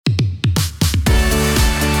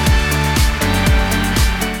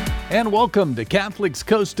And welcome to Catholics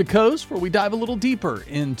Coast to Coast, where we dive a little deeper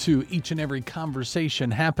into each and every conversation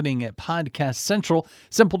happening at Podcast Central.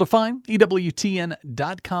 Simple to find,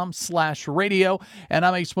 EWTN.com/radio. And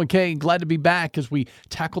I'm Ace McKay, glad to be back as we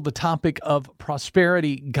tackle the topic of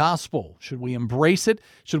prosperity gospel. Should we embrace it?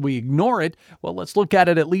 Should we ignore it? Well, let's look at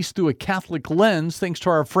it at least through a Catholic lens, thanks to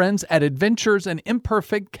our friends at Adventures in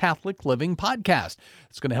Imperfect Catholic Living podcast.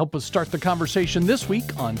 It's going to help us start the conversation this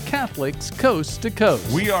week on Catholics Coast to Coast.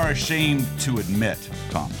 We are ashamed to admit,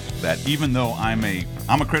 Tom, that even though I'm a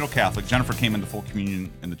cradle Catholic, Jennifer came into full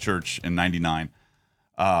communion in the church in 99.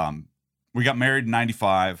 We got married in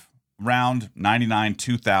 95. Around 99,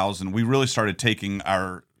 2000, we really started taking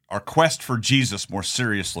our quest for Jesus more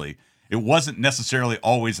seriously. It wasn't necessarily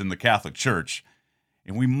always in the Catholic Church,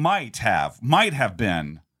 and we might have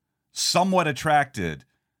been somewhat attracted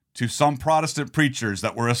to some Protestant preachers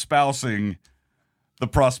that were espousing the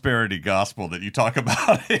prosperity gospel that you talk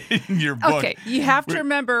about in your book. Okay, you have to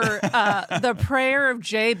remember the prayer of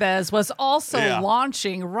Jabez was also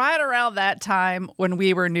launching right around that time when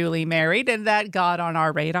we were newly married, and that got on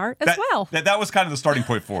our radar as well. That was kind of the starting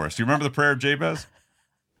point for us. Do you remember the prayer of Jabez?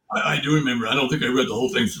 I do remember. I don't think I read the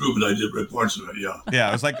whole thing through, but I did read parts of it, yeah. Yeah,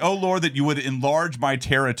 it was like, oh, Lord, that you would enlarge my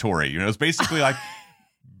territory. You know, it's basically like,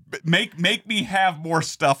 make me have more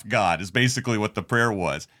stuff, God, is basically what the prayer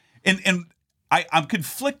was. And I'm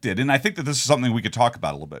conflicted, and I think that this is something we could talk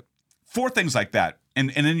about a little bit. 4 things like that.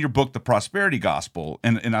 And in your book, The Prosperity Gospel,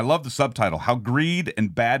 and I love the subtitle, How Greed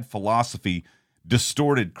and Bad Philosophy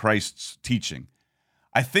Distorted Christ's Teaching.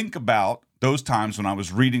 I think about those times when I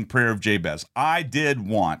was reading Prayer of Jabez. I did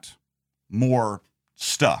want more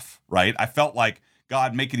stuff, right? I felt like,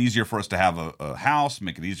 God, make it easier for us to have a house,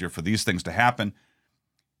 make it easier for these things to happen.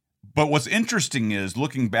 But what's interesting is,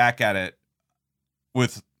 looking back at it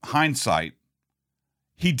with hindsight,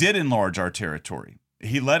 he did enlarge our territory.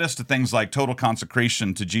 He led us to things like total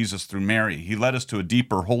consecration to Jesus through Mary. He led us to a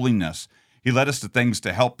deeper holiness. He led us to things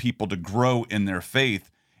to help people to grow in their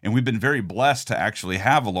faith. And we've been very blessed to actually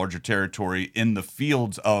have a larger territory in the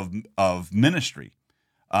fields of ministry,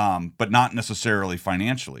 but not necessarily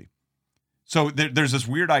financially. So there's this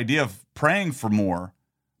weird idea of praying for more,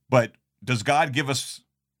 but does God give us,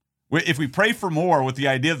 if we pray for more with the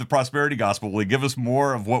idea of the prosperity gospel, will he give us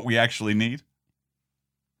more of what we actually need?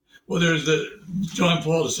 Well, John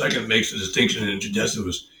Paul II makes a distinction in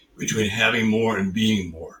Interdecimus between having more and being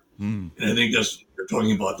more. And I think they're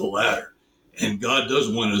talking about the latter. And God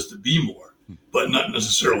does want us to be more, but not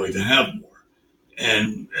necessarily to have more.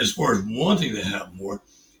 And as far as wanting to have more,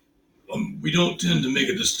 we don't tend to make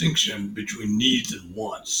a distinction between needs and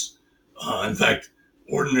wants. In fact,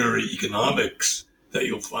 ordinary economics that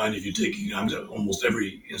you'll find if you take economics at almost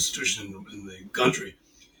every institution in the country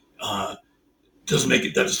doesn't make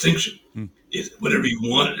it that distinction. Whatever you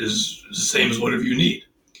want is the same as whatever you need.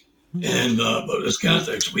 And but as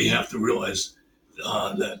Catholics, we have to realize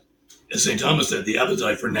that, as St. Thomas said, the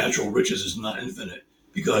appetite for natural riches is not infinite,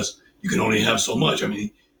 because you can only have so much. I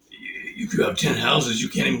mean, if you have 10 houses, you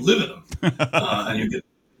can't even live in them. And they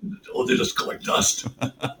just collect dust.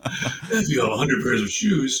 If you have 100 pairs of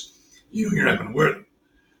shoes, you're not going to wear them.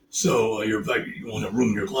 So in fact, you won't have room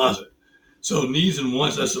in your closet. So needs and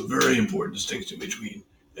wants, that's a very important distinction between.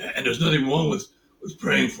 And there's nothing wrong with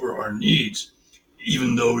praying for our needs,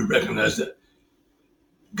 even though we recognize that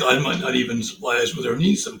God might not even supply us with our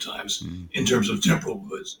needs sometimes in terms of temporal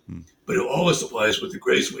goods, but he'll always supply us with the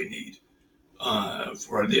grace we need. As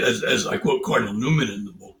I quote Cardinal Newman in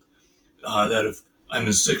the book, that if I'm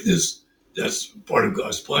in sickness, that's part of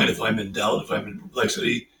God's plan. If I'm in doubt, if I'm in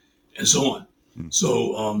perplexity, and so on.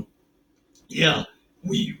 So,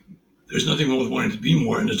 there's nothing wrong with wanting to be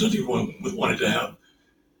more, and there's nothing wrong with wanting to have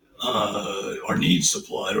our needs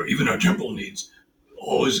supplied, or even our temporal needs,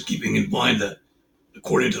 always keeping in mind that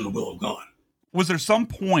according to the will of God. Was there some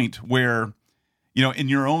point where, in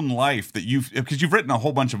your own life that because you've written a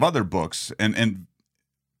whole bunch of other books and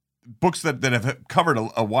books that have covered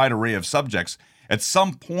a wide array of subjects, at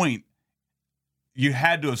some point you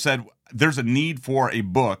had to have said, there's a need for a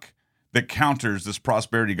book that counters this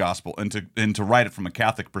prosperity gospel and to write it from a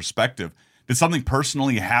Catholic perspective. Did something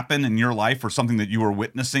personally happen in your life, or something that you were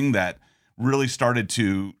witnessing that really started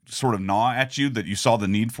to sort of gnaw at you, that you saw the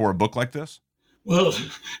need for a book like this? Well,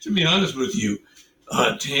 to be honest with you,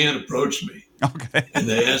 TAN approached me. Okay. And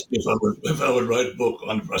they asked me if I would write a book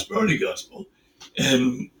on the prosperity gospel.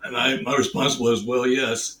 And my response was, well,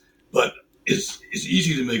 yes, but it's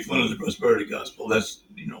easy to make fun of the prosperity gospel. That's,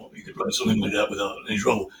 you could write something like that without any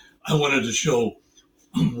trouble. I wanted to show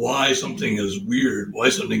why something is weird, why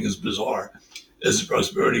something is bizarre, as the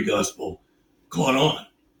prosperity gospel caught on.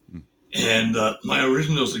 And my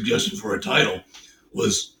original suggestion for a title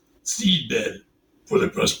was Seedbed for the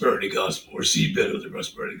Prosperity Gospel, or Seedbed of the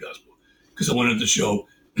Prosperity Gospel, because I wanted to show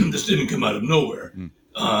this didn't come out of nowhere.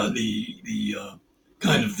 The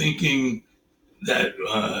kind of thinking that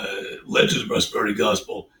led to the Prosperity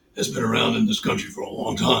Gospel has been around in this country for a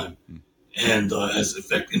long time, and has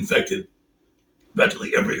infected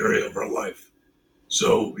practically every area of our life.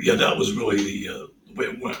 So, yeah, that was really the way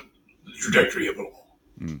it went, the trajectory of it all.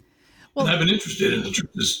 Well, and I've been interested in the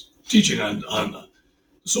church's teaching on the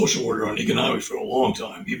social order, on economics for a long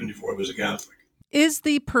time, even before I was a Catholic. Is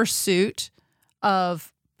the pursuit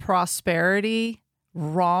of prosperity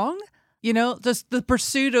wrong? You know, just the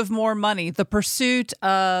pursuit of more money, the pursuit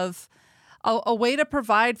of a way to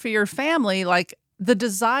provide for your family, like the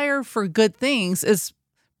desire for good things is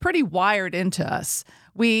pretty wired into us.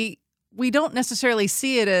 We don't necessarily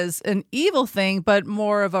see it as an evil thing, but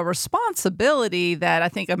more of a responsibility that I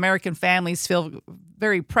think American families feel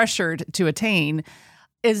very pressured to attain.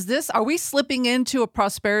 Are we slipping into a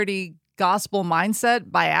prosperity gospel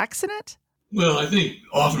mindset by accident? Well, I think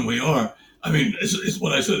often we are. I mean, it's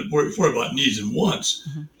what I said before about needs and wants.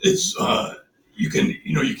 It's you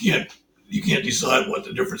can't decide what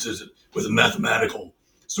the difference is with a mathematical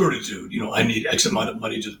certitude. I need X amount of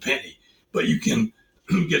money to the penny, but you can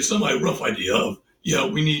get some rough idea of,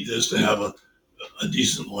 we need this to have a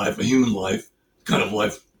decent life, a human life, the kind of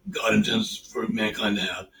life God intends for mankind to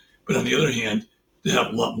have. But on the other hand, to have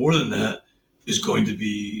a lot more than that is going to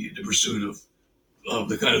be the pursuit of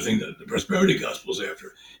the kind of thing that the prosperity gospel is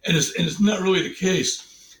after. And it's not really the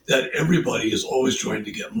case that everybody is always trying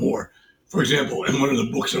to get more. For example, in one of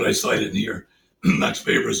the books that I cited in here, Max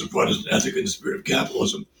Weber's The Protestant Ethic and the Spirit of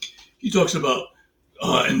Capitalism, he talks about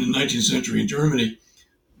in the 19th century in Germany,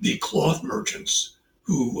 the cloth merchants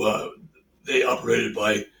who they operated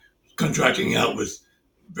by contracting out with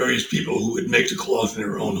various people who would make the cloth in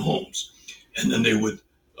their own homes. And then they would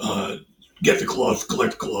get the cloth,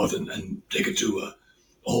 collect the cloth, and take it to a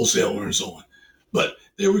wholesaler and so on. But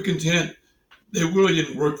they were content. They really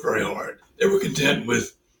didn't work very hard. They were content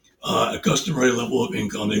with a customary level of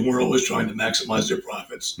income. They weren't always trying to maximize their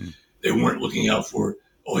profits. They weren't looking out for,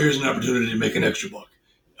 here's an opportunity to make an extra buck.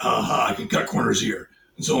 I can cut corners here,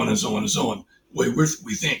 and so on and so on and so on. The way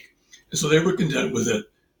we think. And so they were content with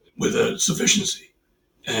a sufficiency.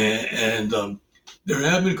 And there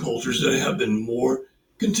have been cultures that have been more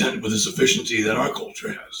content with a sufficiency than our culture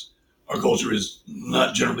has. Our culture is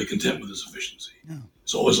not generally content with a sufficiency. No.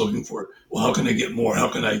 It's always looking for, how can I get more? How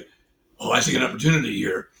can I see an opportunity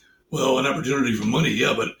here. Well, an opportunity for money,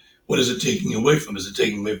 yeah, but what is it taking away from? Is it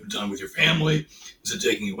taking away from time with your family? Is it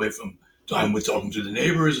taking away from time with talking to the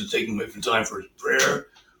neighbors? Is it taking away from time for prayer,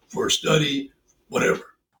 for study, whatever?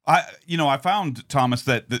 I found, Thomas,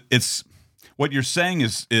 that it's what you're saying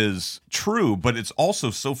is true, but it's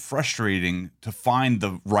also so frustrating to find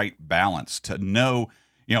the right balance, to know,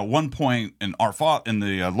 at one point in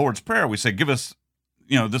the Lord's Prayer, we say, give us,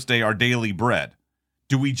 this day our daily bread.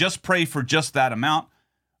 Do we just pray for just that amount?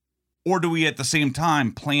 Or do we at the same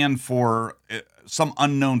time plan for some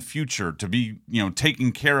unknown future to be,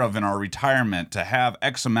 taken care of in our retirement, to have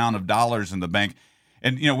X amount of dollars in the bank?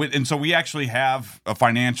 And, and so we actually have a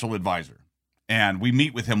financial advisor, and we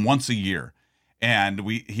meet with him once a year. And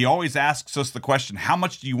he always asks us the question, how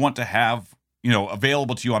much do you want to have,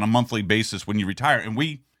 available to you on a monthly basis when you retire? And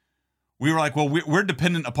we were like, well, we're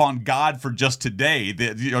dependent upon God for just today.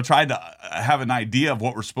 Trying to have an idea of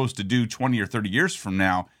what we're supposed to do 20 or 30 years from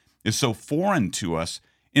now is so foreign to us,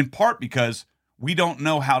 in part because we don't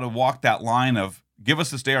know how to walk that line of give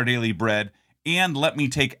us this day our daily bread and let me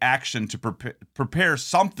take action to prepare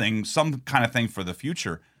some kind of thing for the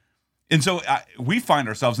future. And so we find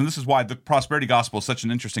ourselves, and this is why the prosperity gospel is such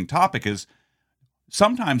an interesting topic, is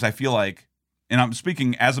sometimes I feel like, and I'm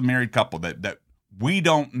speaking as a married couple, that we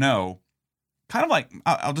don't know, kind of like,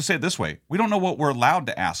 I'll just say it this way, we don't know what we're allowed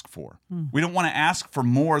to ask for. We don't want to ask for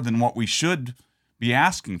more than what we should be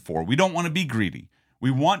asking for. We don't want to be greedy.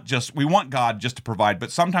 We want God just to provide,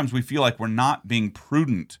 but sometimes we feel like we're not being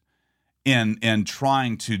prudent in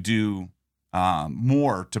trying to do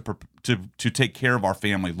more to take care of our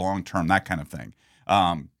family long term, that kind of thing.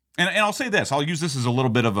 And I'll say this, I'll use this as a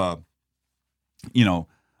little bit of a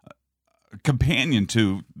companion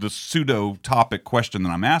to the pseudo topic question that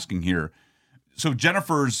I'm asking here. So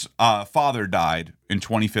Jennifer's father died in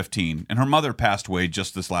 2015, and her mother passed away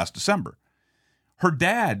just this last December. Her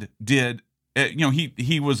dad did,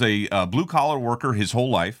 he was a blue collar worker his whole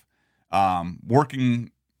life,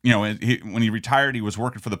 working. When he retired, he was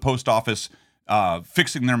working for the post office,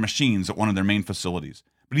 fixing their machines at one of their main facilities.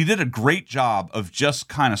 but he did a great job of just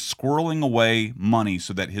kind of squirreling away money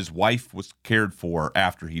so that his wife was cared for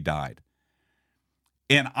after he died.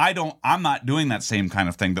 And I'm not doing that same kind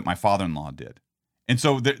of thing that my father-in-law did. And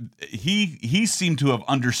so he seemed to have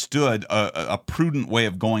understood a prudent way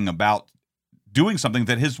of going about doing something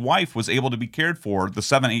that his wife was able to be cared for the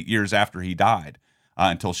 7-8 years after he died,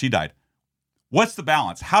 until she died. What's the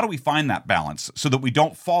balance? How do we find that balance so that we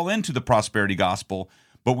don't fall into the prosperity gospel,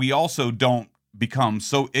 but we also don't become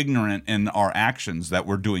so ignorant in our actions that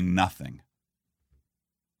we're doing nothing?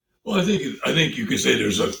 Well, I think you could say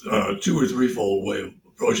there's a 2 or 3-fold way of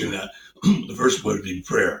approaching that. The first would be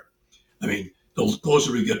prayer. I mean, the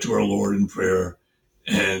closer we get to our Lord in prayer,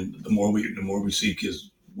 and the more we seek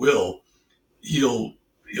His will, He'll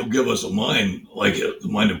give us a mind like the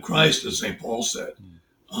mind of Christ, as St. Paul said.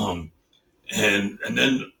 And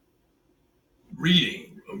then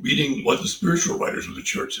reading what the spiritual writers of the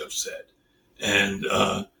church have said, and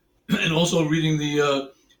also reading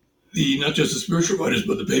the not just the spiritual writers,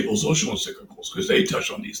 but the papal social encyclicals, because they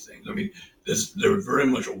touch on these things. I mean, they're very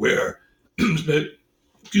much aware.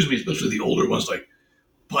 Especially the older ones like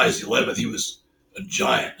Pius XI. He was a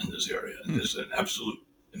giant in this area, and it's an absolute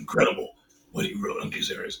incredible what he wrote in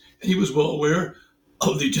these areas. And he was well aware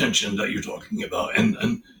of the tension that you're talking about,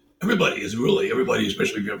 and everybody,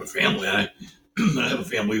 especially if you have a family. I have a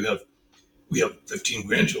family. We have 15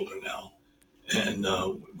 grandchildren now, and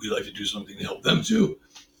we like to do something to help them too.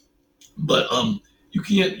 But you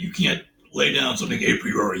can't lay down something a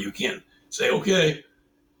priori. You can't say, okay,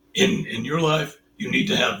 in your life you need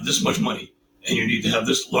to have this much money, and you need to have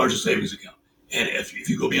this large savings account. And if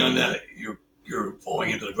you go beyond that, you're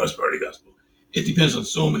falling into the prosperity gospel. It depends on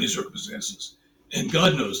so many circumstances. And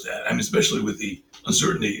God knows that. I mean, especially with the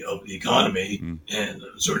uncertainty of the economy and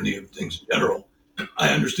the uncertainty of things in general. I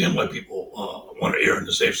understand why people want to err on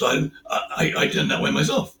the safe side. I tend that way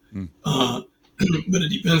myself. But it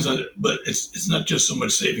depends on it. But it's not just so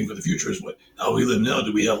much saving for the future as how we live now.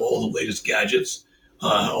 Do we have all the latest gadgets?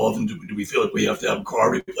 How often do we feel like we have to have a car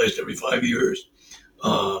replaced every 5 years?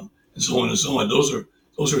 And so on and so on.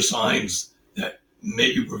 Those are signs that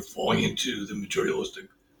maybe we're falling into the materialistic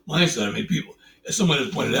mindset. I mean, people, as someone has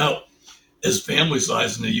pointed out, as family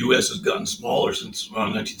size in the U.S. has gotten smaller since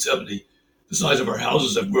around 1970, the size of our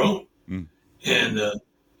houses have grown, and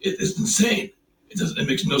it's insane. It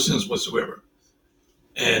makes no sense whatsoever.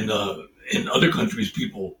 And in other countries,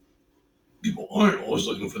 people aren't always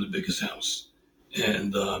looking for the biggest house.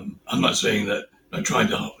 And I'm not saying that. I'm not trying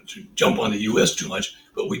to jump on the U.S. too much,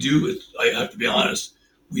 but we do. I have to be honest.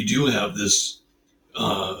 We do have this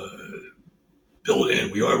built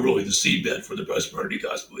in. We are really the seedbed for the prosperity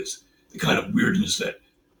gospel. It's the kind of weirdness that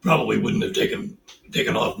probably wouldn't have taken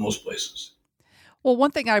off most places. Well,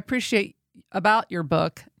 one thing I appreciate about your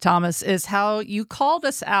book, Thomas, is how you called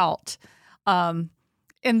us out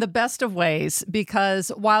in the best of ways, because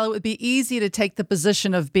while it would be easy to take the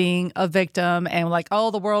position of being a victim and like,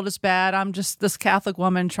 oh, the world is bad, I'm just this Catholic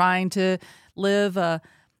woman trying to live a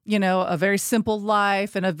very simple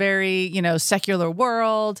life in a very, secular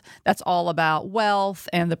world that's all about wealth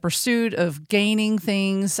and the pursuit of gaining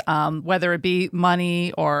things, whether it be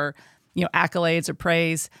money or, accolades or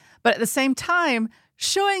praise. But at the same time,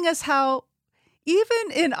 showing us how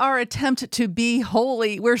even in our attempt to be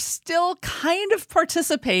holy, we're still kind of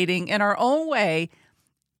participating in our own way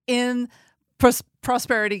in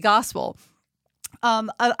prosperity gospel.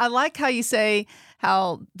 I like how you say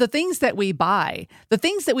how the things that we buy, the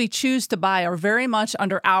things that we choose to buy are very much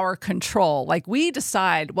under our control. Like we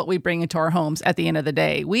decide what we bring into our homes at the end of the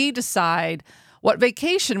day. We decide what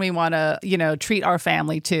vacation we want to, treat our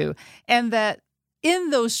family to. And that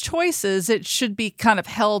in those choices, it should be kind of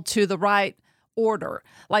held to the right order.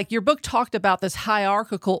 Like your book talked about this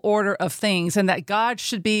hierarchical order of things, and that God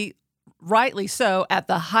should be rightly so at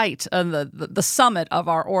the height and the summit of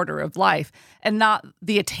our order of life, and not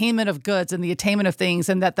the attainment of goods and the attainment of things,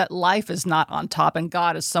 and that life is not on top and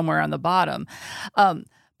God is somewhere on the bottom.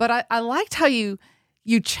 But I liked how you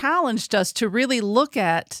challenged us to really look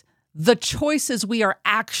at the choices we are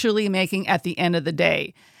actually making at the end of the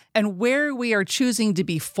day, and where we are choosing to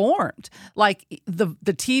be formed. Like the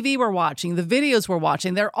TV we're watching, the videos we're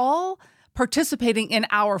watching, they're all participating in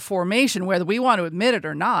our formation, whether we want to admit it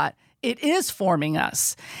or not. It is forming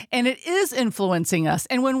us, and it is influencing us.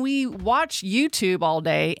 And when we watch YouTube all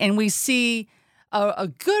day and we see a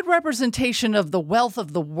good representation of the wealth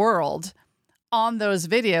of the world on those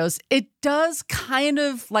videos, it does kind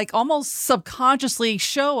of like almost subconsciously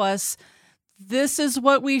show us this is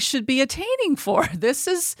what we should be attaining for.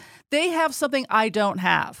 They have something I don't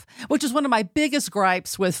have, which is one of my biggest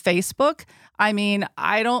gripes with Facebook. I mean,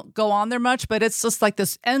 I don't go on there much, but it's just like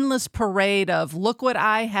this endless parade of look what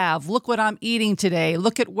I have, look what I'm eating today,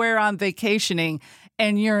 look at where I'm vacationing,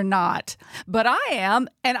 and you're not. But I am,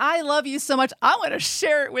 and I love you so much, I want to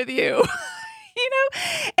share it with you.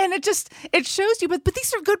 And it shows you, but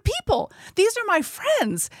these are good people. These are my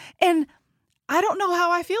friends. And I don't know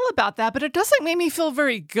how I feel about that, but it doesn't make me feel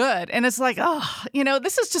very good. And it's like,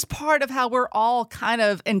 this is just part of how we're all kind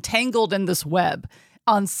of entangled in this web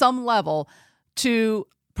on some level to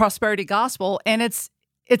prosperity gospel. And it's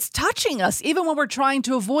touching us. Even when we're trying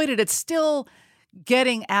to avoid it, it's still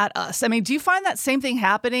getting at us. I mean, do you find that same thing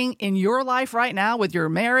happening in your life right now with your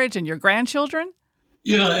marriage and your grandchildren?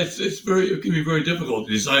 Yeah, it can be very difficult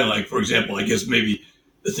to decide. Like, for example, I guess maybe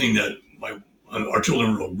the thing that our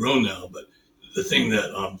children are all grown now, but the thing that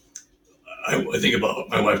I think about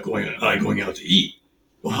my wife going out to eat.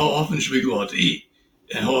 Well, how often should we go out to eat?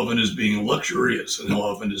 And how often is being luxurious? And how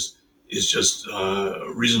often is just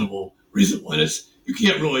reasonable? And you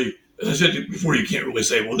can't really, as I said before, you can't really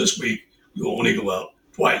say, well, this week we will only go out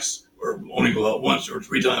twice, or only go out once, or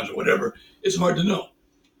 3 times, or whatever. It's hard to know,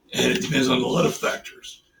 and it depends on a lot of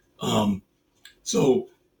factors. So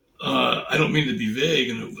I don't mean to be vague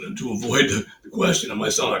and to avoid the question. I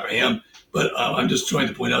might sound like I am. But I'm just trying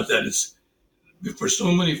to point out that it's, for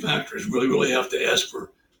so many factors, we really have to ask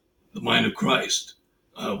for the mind of Christ.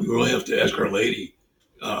 We really have to ask Our Lady,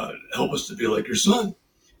 help us to be like your son.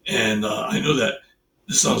 And I know that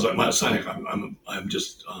this sounds like I'm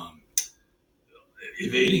just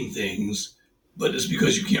evading things, but it's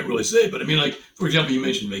because you can't really say. But I mean, like, for example, you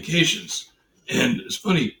mentioned vacations. And it's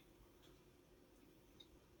funny,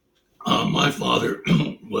 my father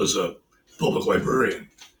was a public librarian.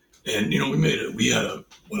 And, we had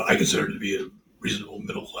what I considered to be a reasonable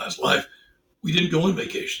middle-class life. We didn't go on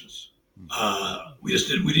vacations. We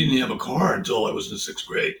didn't have a car until I was in 6th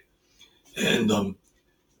grade. And a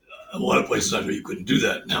lot of places, I know you couldn't do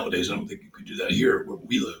that nowadays. I don't think you could do that here where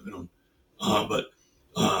we live, but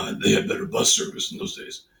they had better bus service in those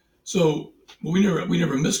days. So we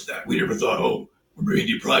never missed that. We never thought, oh, we're being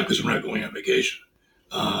deprived because we're not going on vacation.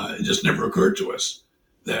 It just never occurred to us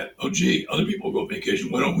that, oh, gee, other people go on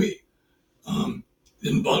vacation. Why don't we?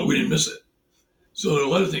 We didn't miss it. So there are a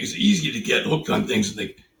lot of things. It's easy to get hooked on things and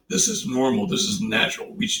think, this is normal. This is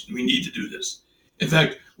natural. We need to do this. In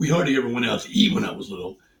fact, we hardly ever went out to eat when I was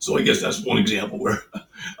little. So I guess that's one example where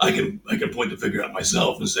I can point the figure at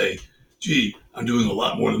myself and say, gee, I'm doing a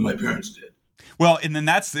lot more than my parents did. Well, and then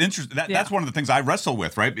that's the interest. That's one of the things I wrestle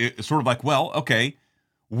with, right? It's sort of like, well, okay,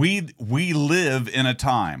 we live in a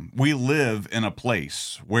time, we live in a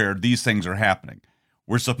place where these things are happening.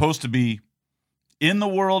 We're supposed to be in the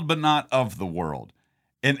world, but not of the world,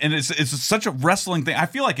 and it's such a wrestling thing. I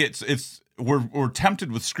feel like we're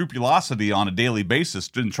tempted with scrupulosity on a daily basis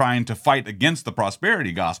in trying to fight against the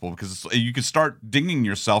prosperity gospel, because you could start dinging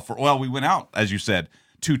yourself for, well, we went out, as you said,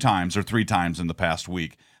 2 times or 3 times in the past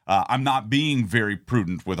week. I'm not being very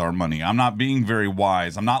prudent with our money. I'm not being very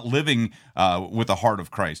wise. I'm not living with the heart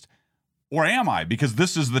of Christ. Or am I? Because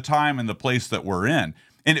this is the time and the place that we're in.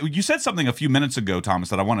 And you said something a few minutes ago, Thomas,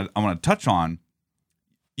 that I want to touch on.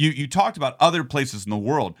 You talked about other places in the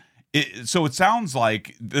world. So it sounds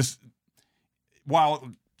like this,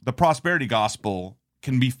 while the prosperity gospel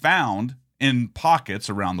can be found in pockets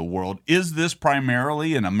around the world, is this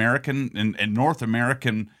primarily an American and North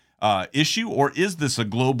American issue, or is this a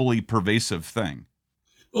globally pervasive thing?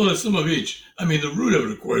 Well, it's some of each. I mean, the root of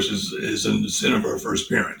it, of course, is in the sin of our first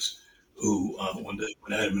parents, who one day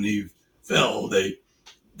when Adam and Eve fell, that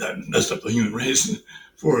messed up the human race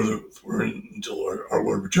until our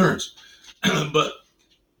Lord returns. But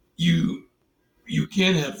you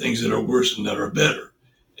can have things that are worse and that are better.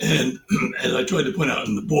 And as I tried to point out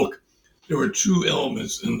in the book, there are 2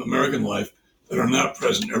 elements in American life that are not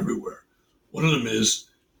present everywhere. One of them is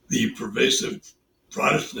the pervasive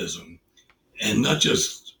Protestantism, and not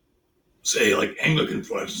just, say, like Anglican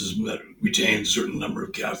Protestantism that retains a certain number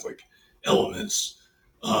of Catholic elements,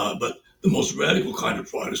 but the most radical kind of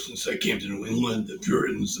Protestants that came to New England, the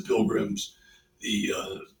Puritans, the Pilgrims, the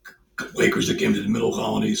Quakers that came to the Middle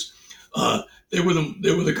Colonies, they were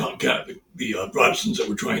the Protestants that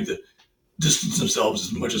were trying to distance themselves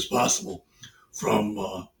as much as possible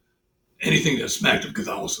from anything that smacked of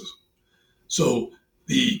Catholicism. So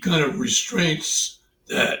the kind of restraints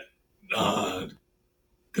that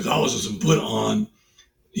Catholicism put on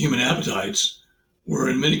human appetites were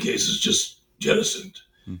in many cases just jettisoned.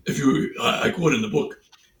 I quote in the book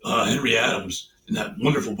Henry Adams, in that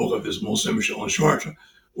wonderful book of his, Mont Saint Michel en Chartres,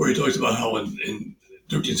 where he talks about how in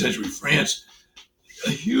 13th century France, a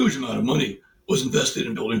huge amount of money was invested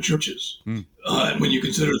in building churches. And when you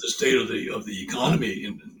consider the state of the economy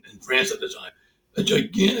in France at the time, a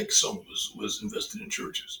gigantic sum was invested in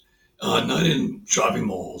churches, not in shopping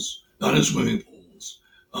malls, not in swimming pools,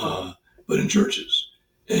 but in churches,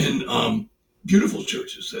 and beautiful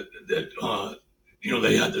churches that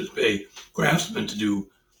they had to pay craftsmen to do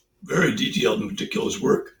very detailed and meticulous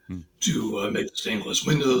work to make the stained glass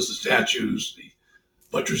windows, the statues, the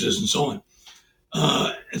buttresses, and so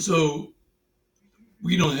on. And so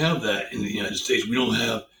we don't have that in the United States. We don't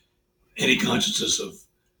have any consciousness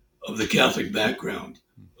of the Catholic background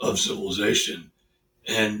of civilization.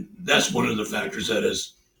 And that's one of the factors that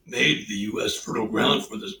has made the U.S. fertile ground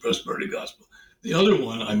for this prosperity gospel. The other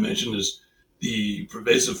one I mentioned is the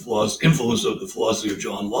pervasive influence of the philosophy of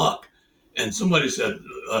John Locke. And somebody said,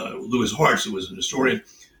 Lewis Hartz, who was an historian,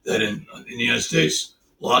 that in the United States,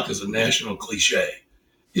 Locke is a national cliche.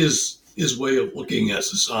 His way of looking at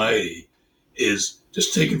society is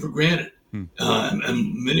just taken for granted.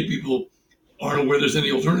 And many people aren't aware there's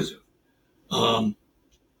any alternative.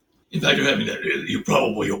 In fact, you're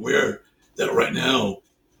probably aware that right now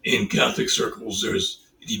in Catholic circles, there's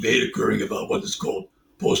a debate occurring about what is called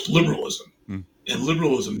post-liberalism. And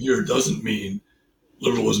liberalism here doesn't mean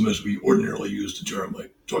liberalism as we ordinarily use the term,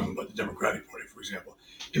 like talking about the Democratic Party, for example.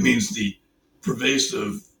 It means the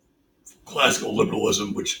pervasive classical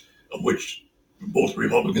liberalism, of which both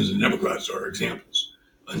Republicans and Democrats are examples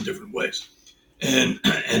in different ways. And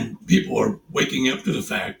people are waking up to the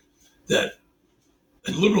fact that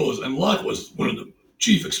liberalism, and Locke was one of the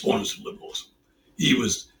chief exponents of liberalism. He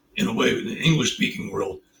was, in a way, in the English-speaking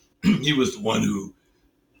world, he was the one who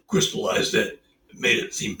crystallized it, made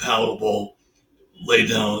it seem palatable, laid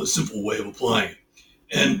down a simple way of applying it.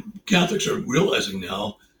 And Catholics are realizing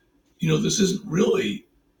now, this isn't really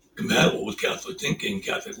compatible with Catholic thinking,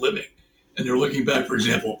 Catholic living. And they're looking back, for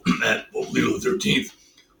example, at Pope Leo XIII,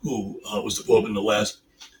 who was the Pope in the last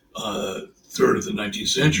third of the 19th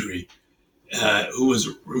century, who was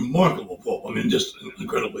a remarkable Pope. I mean, just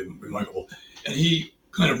incredibly remarkable. And he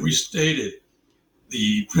kind of restated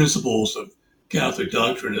the principles of Catholic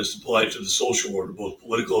doctrine as applied to the social order, both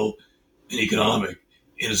political and economic,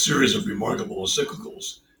 in a series of remarkable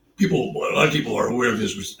encyclicals. A lot of people are aware of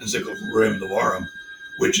his encyclical Rerum Novarum,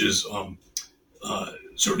 which is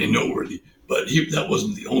certainly noteworthy, but that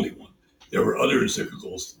wasn't the only one. There were other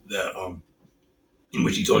encyclicals that in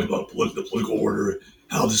which he talked about the political order,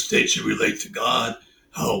 how the state should relate to God,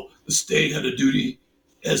 how the state had a duty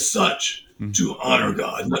as such to honor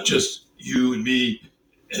God, not just you and me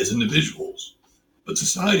as individuals, but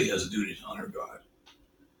society has a duty to honor God.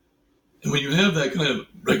 And when you have that kind of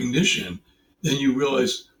recognition, then you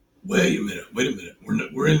realize, wait a minute,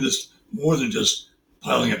 we're in this more than just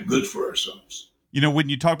piling up good for ourselves. When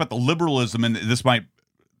you talk about the liberalism, and this might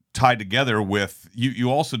tie together with,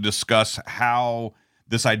 you also discuss how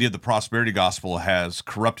this idea of the prosperity gospel has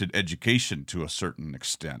corrupted education to a certain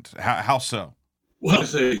extent. How so? Well, I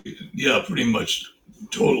say, yeah, pretty much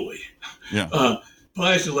totally. Yeah.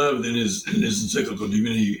 Pius XI, in his encyclical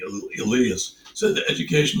Divini Elias, said that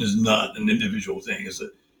education is not an individual thing. It's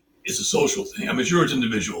a social thing. I mean, sure, it's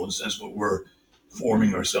individual in the sense that we're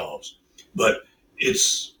forming ourselves, but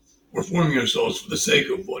we're forming ourselves for the sake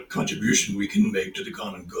of what contribution we can make to the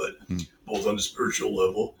common good, both on the spiritual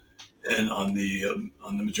level and on the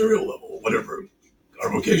material level, whatever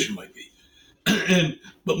our vocation might be.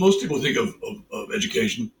 But most people think of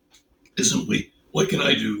education as simply, what can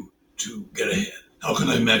I do to get ahead? How can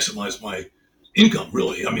I maximize my income,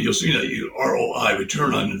 really? I mean, you'll see that ROI,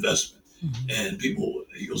 return on investment. And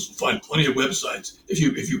you'll find plenty of websites. If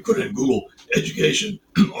you put in Google education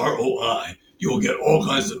ROI, you will get all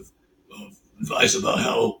kinds of advice about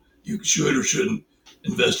how you should or shouldn't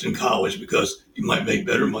invest in college, because you might make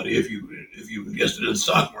better money if you invested in the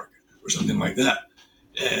stock market or something like that.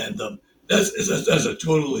 And that's a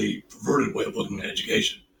totally perverted way of looking at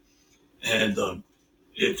education. And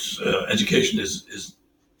education is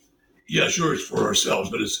yeah, sure, it's for ourselves,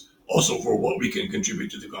 but it's also for what we can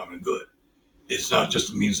contribute to the common good. It's not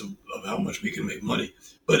just a means of how much we can make money.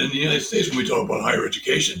 But in the United States, when we talk about higher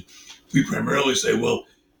education, we primarily say, well,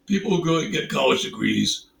 people who go and get college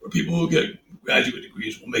degrees or people who get graduate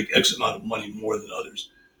degrees will make X amount of money more than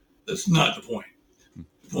others. That's not the point.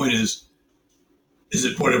 The point is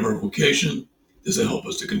it part of our vocation? Does it help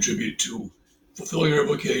us to contribute to fulfilling our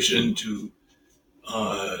vocation, to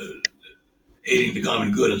aiding the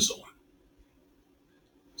common good, and so on?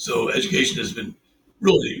 So education has been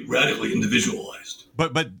really radically individualized.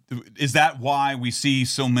 But is that why we see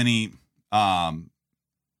so many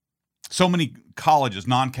colleges,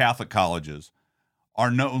 non-Catholic colleges,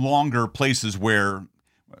 are no longer places where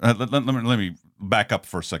let me back up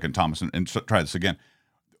for a second, Thomas, and try this again.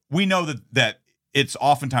 We know that it's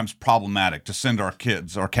oftentimes problematic to send our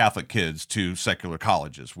Catholic kids to secular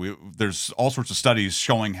colleges. There's all sorts of studies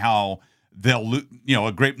showing how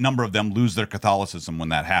a great number of them lose their Catholicism when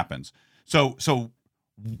that happens. So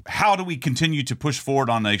how do we continue to push forward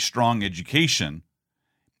on a strong education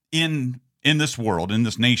in this world, in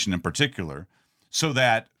this nation in particular, so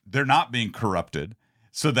that they're not being corrupted,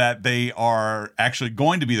 so that they are actually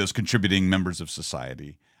going to be those contributing members of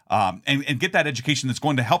society, and get that education that's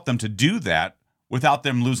going to help them to do that without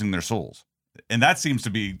them losing their souls? And that seems to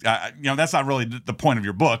be, that's not really the point of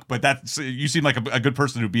your book, but you seem like a good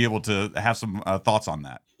person who'd be able to have some thoughts on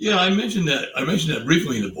that. Yeah, I mentioned that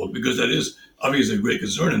briefly in the book because that is obviously a great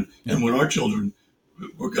concern. And when our children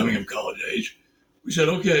were coming of college age, we said,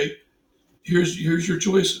 okay, here's your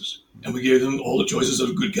choices. And we gave them all the choices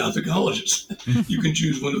of good Catholic colleges. You can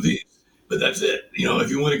choose one of these, but that's it. If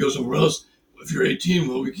you want to go somewhere else, if you're 18,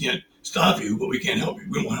 well, we can't stop you, but we can't help you.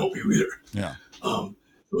 We don't want to help you either. Yeah.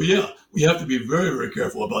 So yeah, we have to be very, very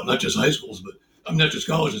careful about not just high schools, but not just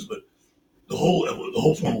colleges, but the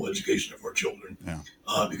whole formal education of our children. Yeah.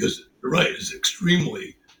 Because you're right, it's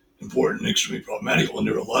extremely important and extremely problematical. And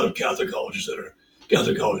there are a lot of Catholic colleges that are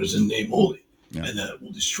Catholic colleges in name only, and that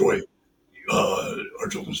will destroy our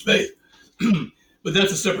children's faith. But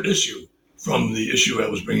that's a separate issue from the issue I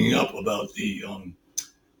was bringing up about the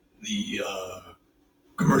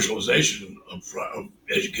commercialization of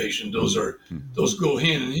education. Those go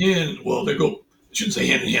hand in hand. Well, I shouldn't say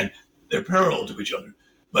hand in hand. They're parallel to each other,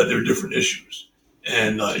 but they're different issues.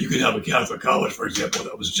 And you could have a Catholic college, for example,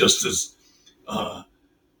 that was just as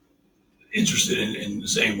interested in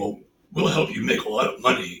saying, well, we'll help you make a lot of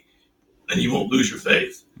money and you won't lose your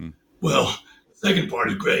faith. Well, the second part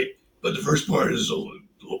is great, but the first part is a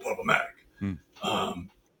little problematic.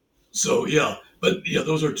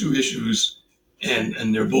 Those are two issues.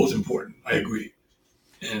 And they're both important. I agree.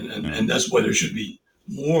 And that's why there should be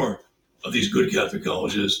more of these good Catholic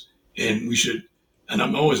colleges. And we should, and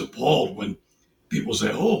I'm always appalled when people say,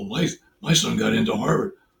 oh, my son got into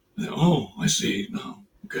Harvard. And then, oh, I see. No.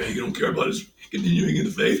 Okay. You don't care about his continuing in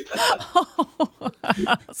the faith.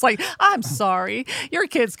 It's like, I'm sorry. Your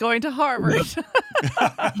kid's going to Harvard.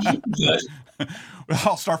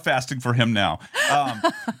 I'll start fasting for him now.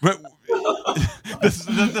 But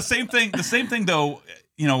the same thing, though,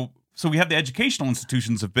 so we have the educational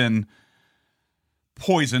institutions have been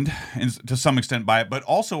poisoned to some extent by it, but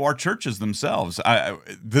also our churches themselves.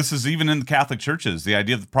 This is even in the Catholic churches, the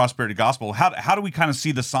idea of the prosperity gospel. How do we kind of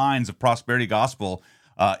see the signs of prosperity gospel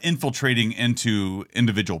infiltrating into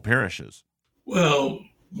individual parishes? Well,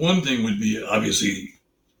 one thing would be, obviously,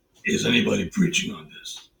 is anybody preaching on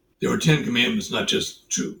this? There are 10 commandments, not just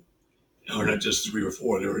 2, or not just 3 or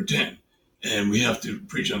 4. There are 10. And we have to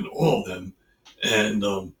preach on all of them. And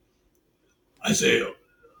I say a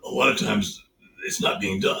lot of times it's not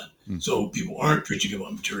being done. So people aren't preaching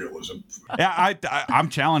about materialism. Yeah, I'm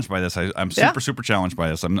challenged by this. I'm super challenged by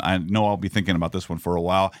this. I know I'll be thinking about this one for a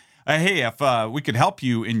while. Hey, if we could help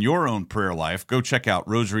you in your own prayer life, go check out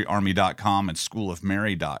rosaryarmy.com and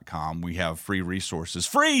schoolofmary.com. We have free resources.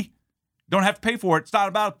 Free! Don't have to pay for it. It's not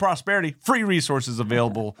about prosperity. Free resources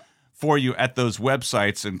available for you at those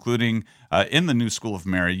websites, including in the new School of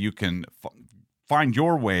Mary. You can find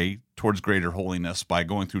your way towards greater holiness by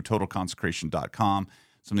going through totalconsecration.com.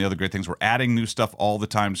 Some of the other great things, we're adding new stuff all the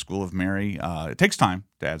time to School of Mary. It takes time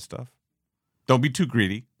to add stuff. Don't be too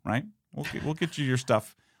greedy, right? We'll get you your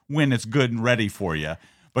stuff when it's good and ready for you.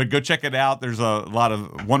 But go check it out. There's a lot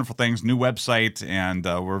of wonderful things, new website, and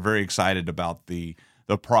we're very excited about the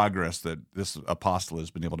progress that this apostolate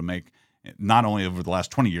has been able to make, not only over the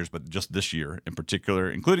last 20 years, but just this year in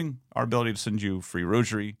particular, including our ability to send you free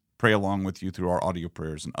rosary, pray along with you through our audio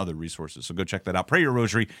prayers and other resources. So go check that out. Pray your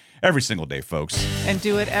rosary every single day, folks. And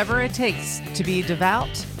do whatever it takes to be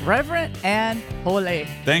devout, reverent, and holy.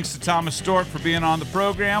 Thanks to Thomas Stork for being on the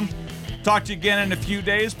program. Talk to you again in a few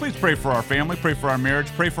days. Please pray for our family, pray for our marriage,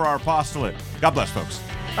 pray for our apostolate. God bless, folks.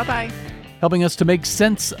 Bye-bye. Helping us to make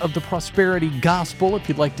sense of the prosperity gospel. If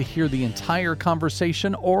you'd like to hear the entire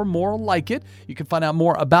conversation or more like it, you can find out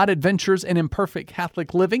more about Adventures in Imperfect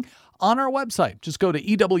Catholic Living on our website. Just go to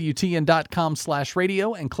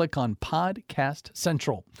ewtn.com/radio and click on Podcast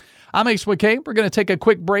Central. I'm Ace McKay. We're going to take a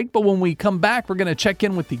quick break, but when we come back, we're going to check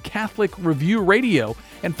in with the Catholic Review Radio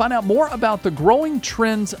and find out more about the growing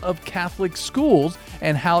trends of Catholic schools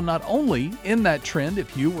and how not only in that trend,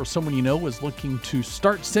 if you or someone you know is looking to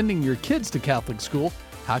start sending your kids to Catholic school,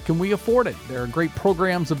 How can we afford it? There are great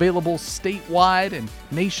programs available statewide and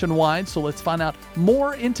nationwide, so let's find out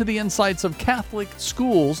more into the insights of Catholic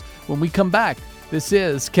schools when we come back. This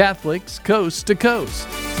is Catholics Coast to Coast.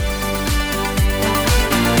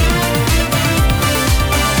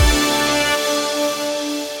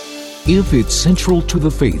 If it's central to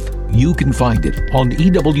the faith, you can find it on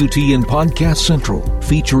EWTN Podcast Central,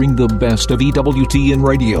 featuring the best of EWTN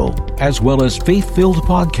Radio, as well as faith-filled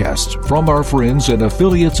podcasts from our friends and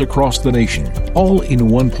affiliates across the nation, all in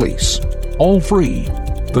one place, all free.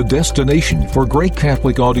 The destination for great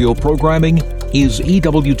Catholic audio programming is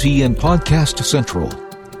EWTN Podcast Central.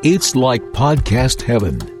 It's like podcast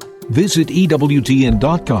heaven. Visit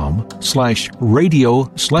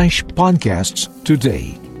EWTN.com/radio/podcasts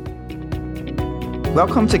today.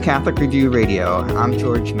 Welcome to Catholic Review Radio. I'm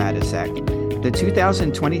George Matysek. The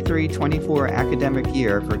 2023-24 academic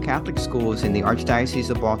year for Catholic schools in the Archdiocese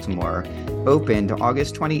of Baltimore opened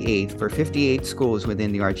August 28th for 58 schools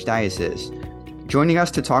within the Archdiocese. Joining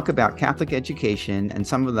us to talk about Catholic education and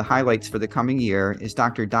some of the highlights for the coming year is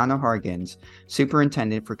Dr. Donna Hargens,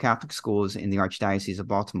 Superintendent for Catholic Schools in the Archdiocese of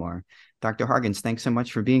Baltimore. Dr. Hargens, thanks so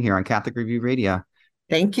much for being here on Catholic Review Radio.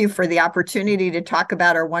 Thank you for the opportunity to talk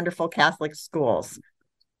about our wonderful Catholic schools.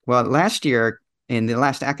 Well, last year, in the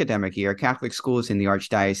last academic year, Catholic schools in the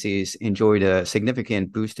Archdiocese enjoyed a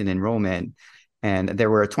significant boost in enrollment, and there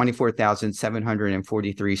were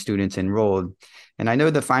 24,743 students enrolled. And I know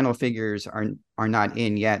the final figures are not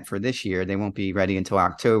in yet for this year. They won't be ready until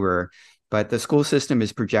October, but the school system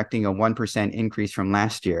is projecting a 1% increase from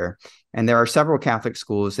last year. And there are several Catholic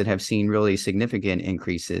schools that have seen really significant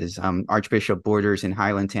increases. Archbishop Borders in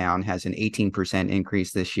Highlandtown has an 18%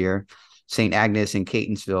 increase this year. St. Agnes in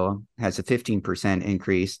Catonsville has a 15%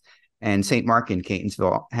 increase. And St. Mark in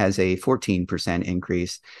Catonsville has a 14%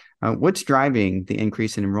 increase. What's driving the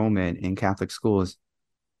increase in enrollment in Catholic schools?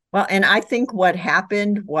 Well, and I think what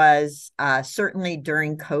happened was certainly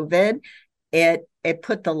during COVID, it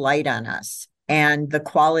put the light on us and the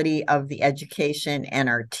quality of the education and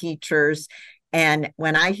our teachers. And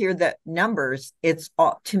when I hear the numbers, it's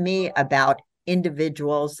all, to me, about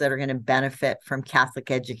individuals that are going to benefit from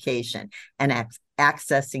Catholic education and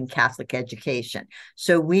accessing Catholic education.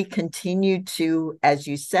 So we continue to, as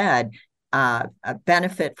you said,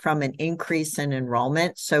 benefit from an increase in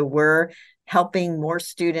enrollment. So we're helping more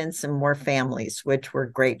students and more families, which we're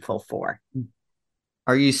grateful for.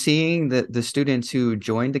 Are you seeing the students who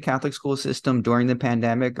joined the Catholic school system during the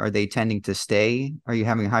pandemic, are they tending to stay? Are you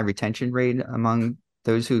having a high retention rate among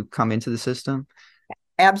those who come into the system?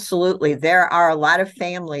 Absolutely. There are a lot of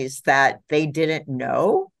families that they didn't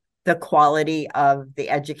know the quality of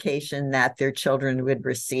the education that their children would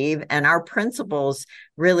receive. And our principals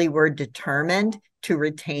really were determined to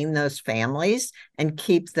retain those families and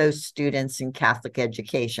keep those students in Catholic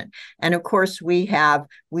education. And of course, we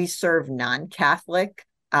serve non-Catholic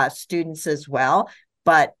students as well,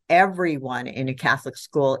 but everyone in a Catholic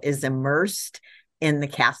school is immersed in the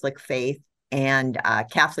Catholic faith, and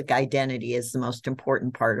Catholic identity is the most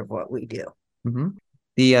important part of what we do. Mm-hmm.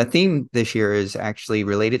 The theme this year is actually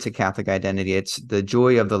related to Catholic identity. It's the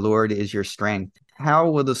joy of the Lord is your strength. How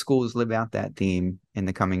will the schools live out that theme in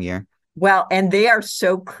the coming year? Well, and they are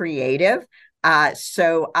so creative.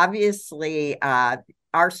 So obviously,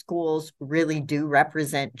 our schools really do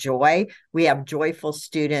represent joy. We have joyful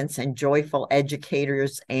students and joyful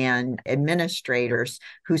educators and administrators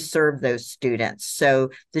who serve those students. So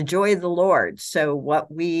the joy of the Lord. So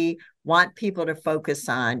what we want people to focus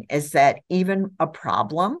on is that even a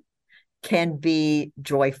problem can be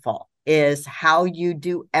joyful, is how you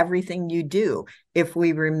do everything you do. If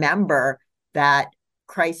we remember that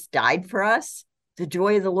Christ died for us, the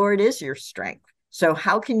joy of the Lord is your strength. So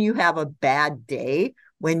how can you have a bad day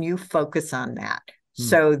when you focus on that?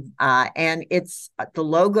 So, and it's the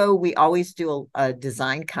logo, we always do a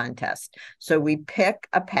design contest. So we pick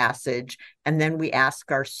a passage and then we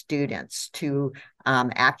ask our students to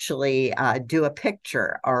actually do a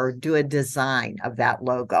picture or do a design of that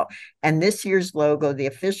logo. And this year's logo, the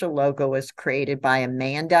official logo, was created by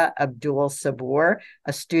Amanda Abdul Sabur,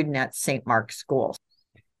 a student at St. Mark School.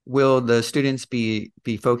 Will the students be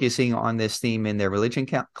focusing on this theme in their religion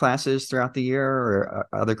classes throughout the year, or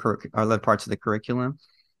other parts of the curriculum?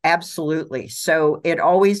 Absolutely. So it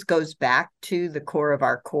always goes back to the core of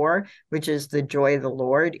our core, which is the joy of the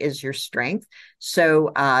Lord is your strength.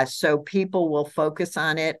 So people will focus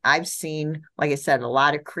on it. I've seen, like I said, a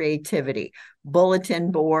lot of creativity,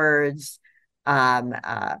 bulletin boards,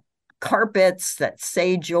 carpets that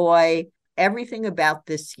say joy. Everything about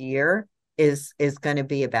this year is going to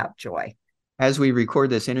be about joy. As we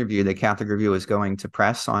record this interview, the Catholic Review is going to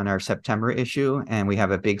press on our September issue, and we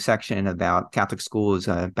have a big section about Catholic schools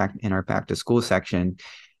back in our Back to School section.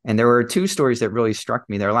 And there were two stories that really struck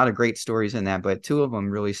me. There are a lot of great stories in that, but two of them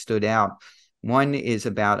really stood out. One is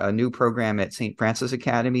about a new program at St. Francis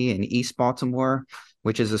Academy in East Baltimore,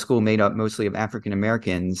 which is a school made up mostly of African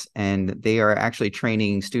Americans, and they are actually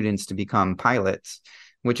training students to become pilots,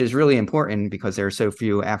 which is really important because there are so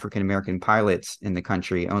few African American pilots in the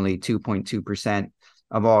country. Only 2.2%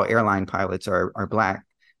 of all airline pilots are Black.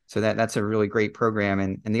 So that's a really great program.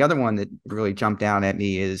 And the other one that really jumped out at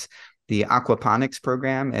me is the aquaponics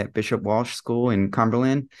program at Bishop Walsh School in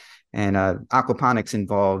Cumberland. And aquaponics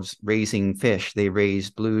involves raising fish. They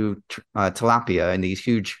raise blue tilapia in these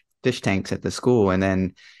huge fish tanks at the school. And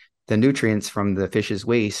then the nutrients from the fish's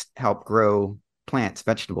waste help grow plants,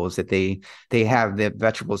 vegetables that they have the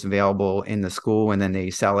vegetables available in the school, and then they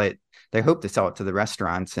sell it. They hope to sell it to the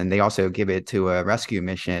restaurants, and they also give it to a rescue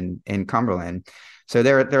mission in Cumberland. So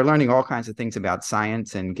they're learning all kinds of things about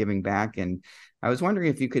science and giving back. And I was wondering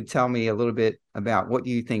if you could tell me a little bit about what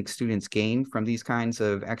you think students gain from these kinds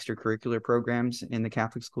of extracurricular programs in the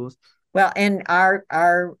Catholic schools. Well, and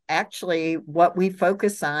our actually what we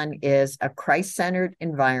focus on is a Christ-centered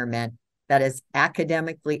environment that is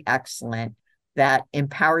academically excellent, that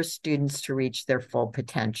empowers students to reach their full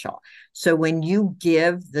potential. So when you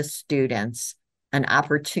give the students an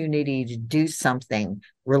opportunity to do something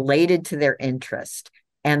related to their interest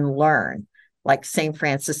and learn, like St.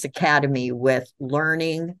 Francis Academy with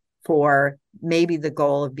learning for maybe the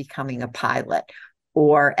goal of becoming a pilot,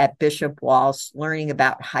 or at Bishop Walsh learning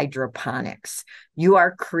about hydroponics, you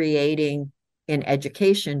are creating, in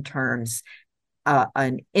education terms,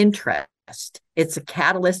 an interest. It's a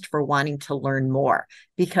catalyst for wanting to learn more,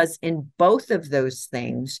 because in both of those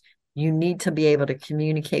things, you need to be able to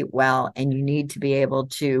communicate well, and you need to be able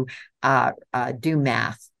to do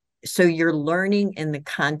math. So you're learning in the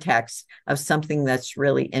context of something that's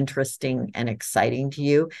really interesting and exciting to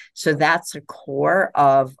you. So that's a core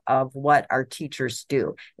of what our teachers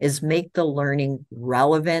do, is make the learning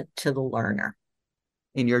relevant to the learner.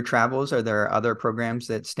 In your travels, are there other programs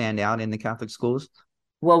that stand out in the Catholic schools?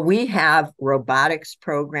 Well, we have robotics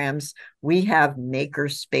programs, we have maker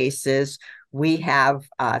spaces, we have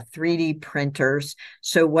 3D printers.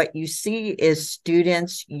 So what you see is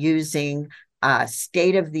students using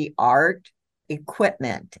state-of-the-art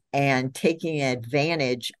equipment and taking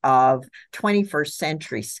advantage of 21st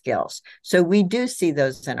century skills. So we do see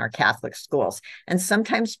those in our Catholic schools. And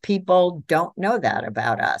sometimes people don't know that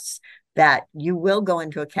about us, that you will go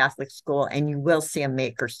into a Catholic school and you will see a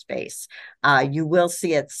maker space. You will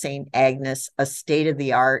see at St. Agnes a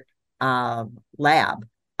state-of-the-art lab,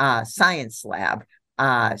 science lab.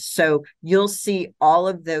 So you'll see all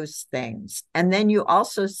of those things. And then you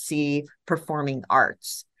also see performing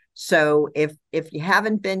arts. So if you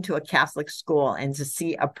haven't been to a Catholic school and to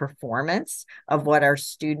see a performance of what our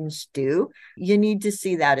students do, you need to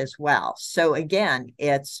see that as well. So again,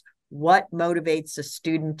 it's what motivates a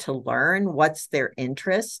student to learn, what's their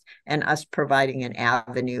interest, and us providing an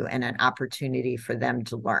avenue and an opportunity for them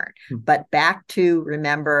to learn. But back to,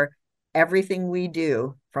 remember, everything we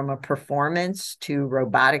do, from a performance to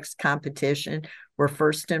robotics competition, we're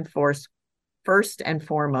first and foremost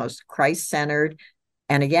Christ-centered.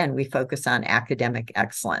 And again, we focus on academic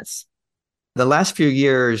excellence. The last few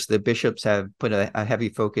years, the bishops have put a heavy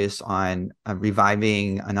focus on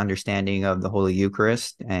reviving an understanding of the Holy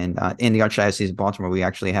Eucharist. And in the Archdiocese of Baltimore, we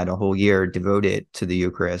actually had a whole year devoted to the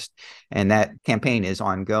Eucharist. And that campaign is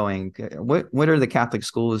ongoing. What are the Catholic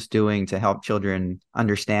schools doing to help children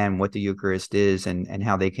understand what the Eucharist is and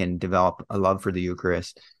how they can develop a love for the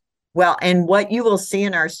Eucharist? Well, and what you will see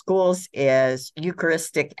in our schools is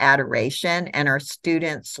Eucharistic adoration, and our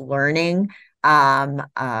students learning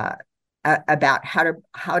about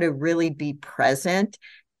how to really be present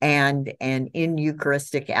and in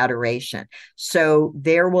Eucharistic adoration. So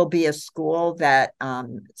there will be a school that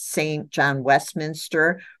St. John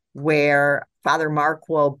Westminster, where Father Mark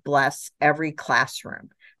will bless every classroom.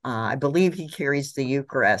 I believe he carries the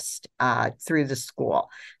Eucharist through the school.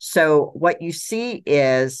 So what you see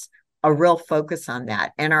is a real focus on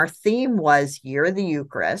that. And our theme was Year of the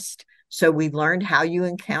Eucharist. So we learned how you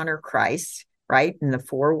encounter Christ, right, in the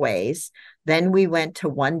 4 ways. Then we went to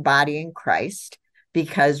one body in Christ,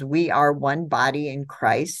 because we are one body in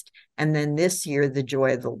Christ. And then this year, the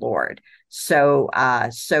joy of the Lord. So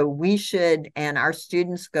we should, and our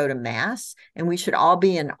students go to Mass, and we should all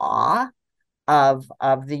be in awe of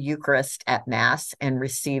the Eucharist at Mass and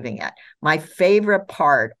receiving it. My favorite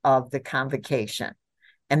part of the convocation,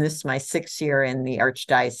 and this is my 6th year in the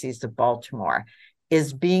Archdiocese of Baltimore,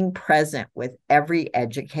 is being present with every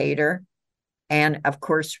educator, and of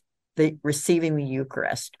course, receiving the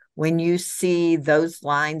Eucharist. When you see those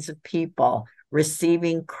lines of people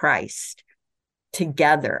receiving Christ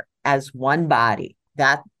together as one body,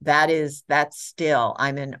 that's still,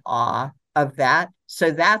 I'm in awe of that.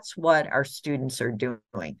 So that's what our students are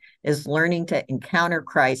doing, is learning to encounter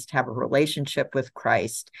Christ, have a relationship with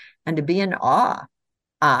Christ, and to be in awe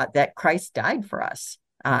that Christ died for us.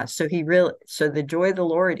 So the joy of the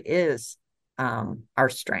Lord is our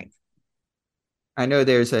strength. I know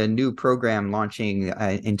there's a new program launching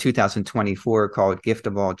in 2024 called Gift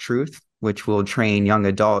of All Truth, which will train young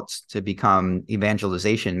adults to become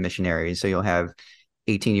evangelization missionaries. So you'll have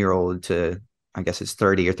 18-year-old to, I guess it's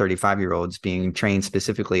 30 or 35-year-olds being trained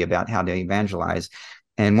specifically about how to evangelize.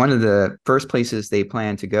 And one of the first places they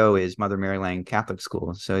plan to go is Mother Mary Lang Catholic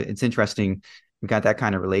School. So it's interesting. We've got that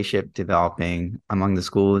kind of relationship developing among the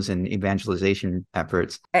schools and evangelization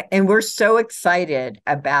efforts. And we're so excited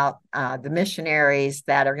about the missionaries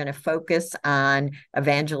that are going to focus on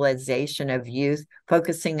evangelization of youth,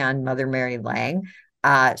 focusing on Mother Mary Lang.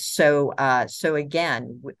 So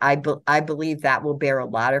again, I believe that will bear a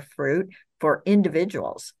lot of fruit for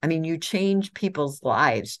individuals. I mean, you change people's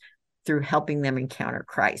lives through helping them encounter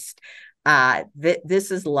Christ. This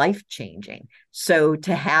is life-changing. So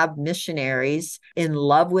to have missionaries in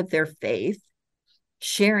love with their faith,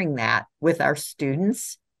 sharing that with our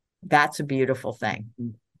students, that's a beautiful thing.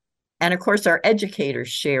 And of course, our educators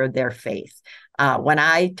share their faith. When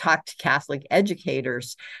I talk to Catholic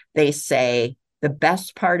educators, they say the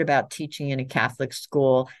best part about teaching in a Catholic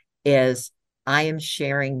school is I am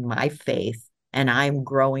sharing my faith and I'm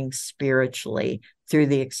growing spiritually through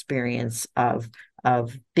the experience of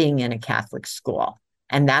being in a Catholic school.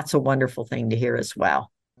 And that's a wonderful thing to hear as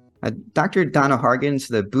well. Dr. Donna Hargens,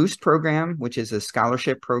 the Boost program, which is a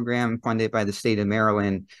scholarship program funded by the state of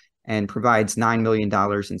Maryland and provides $9 million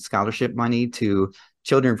in scholarship money to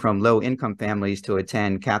children from low-income families to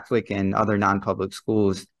attend Catholic and other non-public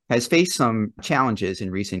schools, has faced some challenges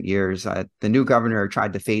in recent years. The new governor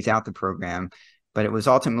tried to phase out the program, but it was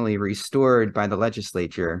ultimately restored by the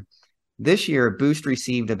legislature. This year, Boost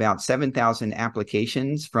received about 7,000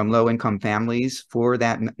 applications from low-income families for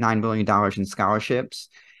that $9 million in scholarships.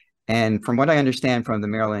 And from what I understand from the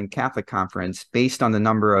Maryland Catholic Conference, based on the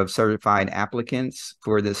number of certified applicants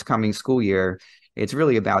for this coming school year, it's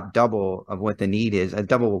really about double of what the need is,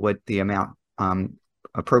 double what the amount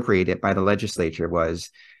appropriated by the legislature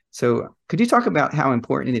was. So could you talk about how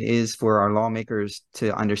important it is for our lawmakers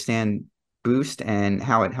to understand Boost and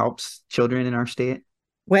how it helps children in our state?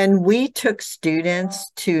 When we took students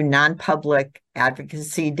to non-public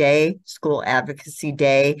advocacy day, school advocacy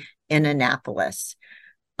day in Annapolis,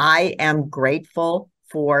 I am grateful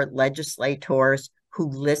for legislators who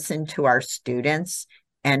listened to our students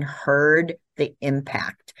and heard the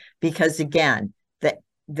impact. Because again,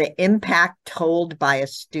 the impact told by a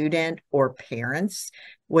student or parents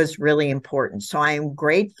was really important. So I am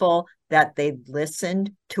grateful that they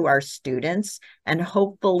listened to our students, and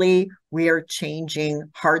hopefully we are changing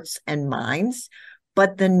hearts and minds.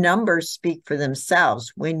 But the numbers speak for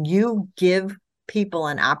themselves. When you give people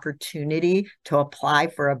an opportunity to apply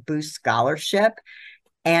for a Boost scholarship,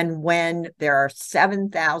 and when there are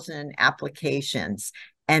 7,000 applications,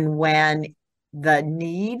 and when the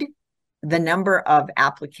number of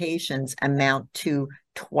applications amount to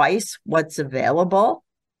twice what's available,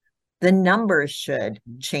 the numbers should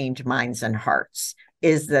change minds and hearts.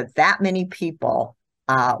 Is that many people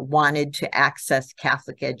wanted to access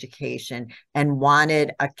Catholic education and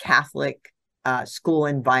wanted a Catholic school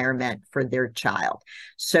environment for their child.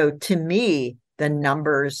 So to me, the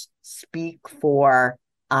numbers speak for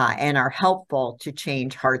and are helpful to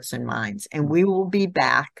change hearts and minds. And we will be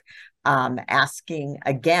back asking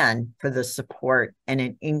again for the support and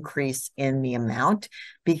an increase in the amount,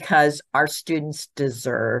 because our students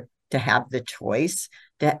deserve to have the choice,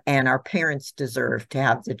 and our parents deserve to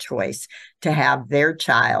have the choice to have their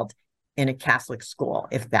child in a Catholic school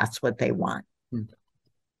if that's what they want.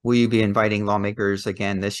 Will you be inviting lawmakers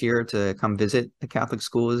again this year to come visit the Catholic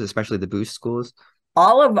schools, especially the Boost schools?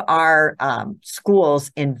 All of our schools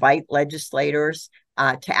invite legislators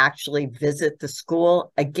to actually visit the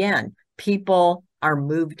school. Again, people are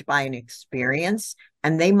moved by an experience,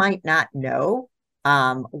 and they might not know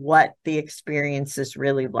what the experience is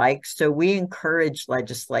really like. So we encourage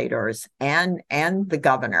legislators and the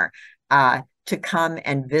governor to come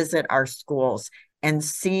and visit our schools and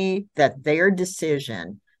see that their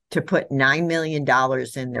decision to put $9 million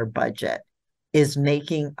in their budget is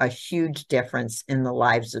making a huge difference in the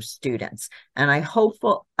lives of students. And I hope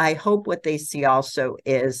what they see also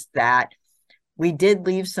is that we did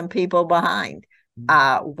leave some people behind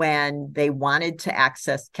when they wanted to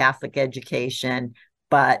access Catholic education,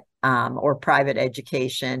 but or private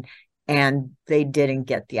education, and they didn't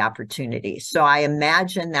get the opportunity. So I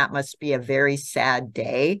imagine that must be a very sad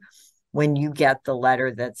day when you get the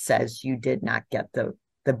letter that says you did not get the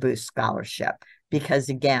Boost Scholarship, because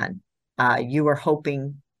again, you were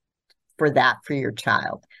hoping for that for your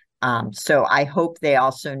child. So I hope they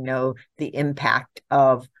also know the impact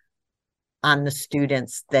on the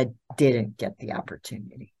students that didn't get the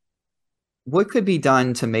opportunity. What could be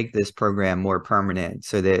done to make this program more permanent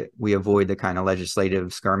so that we avoid the kind of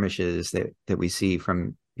legislative skirmishes that we see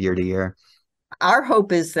from year to year? Our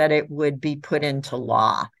hope is that it would be put into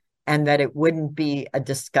law and that it wouldn't be a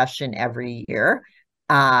discussion every year,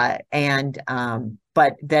 but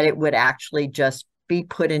that it would actually just be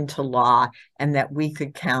put into law and that we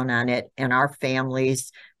could count on it and our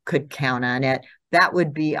families could count on it. That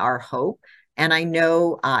would be our hope. And I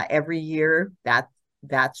know every year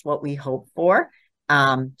that's what we hope for.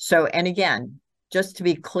 And again, just to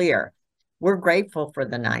be clear, we're grateful for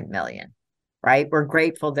the 9 million, right? We're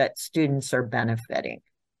grateful that students are benefiting,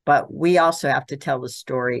 but we also have to tell the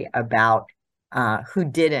story about who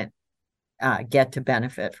didn't get to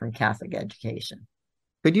benefit from Catholic education.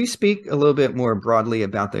 Could you speak a little bit more broadly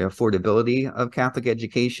about the affordability of Catholic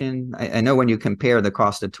education? I know when you compare the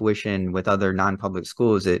cost of tuition with other non-public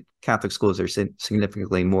schools, that Catholic schools are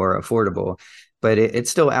significantly more affordable, but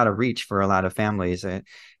it's still out of reach for a lot of families.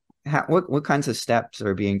 What kinds of steps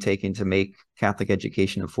are being taken to make Catholic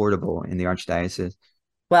education affordable in the Archdiocese?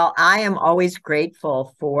 Well, I am always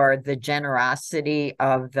grateful for the generosity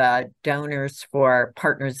of the donors for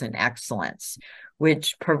Partners in Excellence,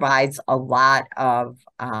 which provides a lot of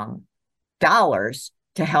dollars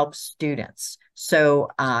to help students. So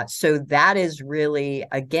that is really,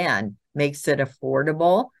 again, makes it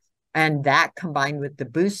affordable. And that combined with the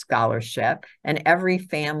Boost Scholarship, and every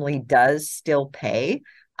family does still pay.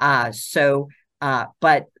 But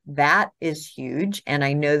that is huge. And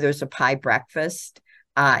I know there's a pie breakfast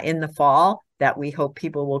in the fall that we hope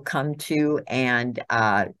people will come to and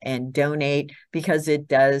donate, because it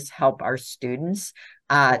does help our students.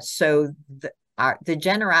 So the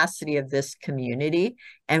generosity of this community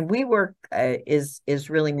and WeWork is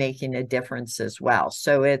really making a difference as well.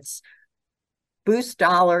 So it's Boost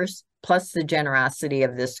dollars plus the generosity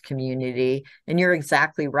of this community. And you're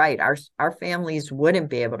exactly right. Our families wouldn't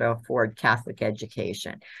be able to afford Catholic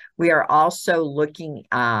education. We are also looking,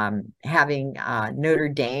 having Notre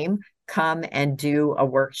Dame come and do a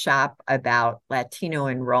workshop about Latino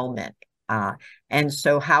enrollment. And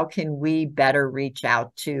so how can we better reach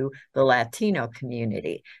out to the Latino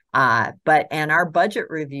community? And our budget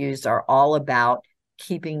reviews are all about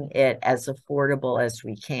keeping it as affordable as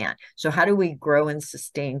we can. So how do we grow and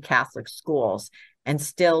sustain Catholic schools and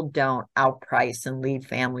still don't outprice and leave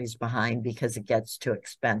families behind because it gets too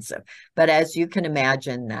expensive? But as you can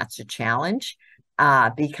imagine, that's a challenge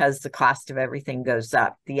because the cost of everything goes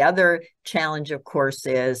up. The other challenge, of course,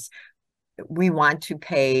 is we want to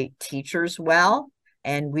pay teachers well,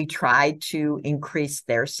 and we try to increase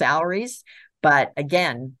their salaries. But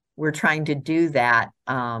again, we're trying to do that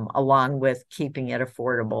along with keeping it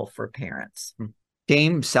affordable for parents.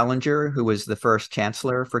 James Selinger, who was the first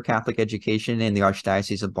chancellor for Catholic education in the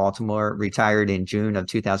Archdiocese of Baltimore, retired in June of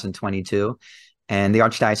 2022. And the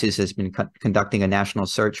Archdiocese has been conducting a national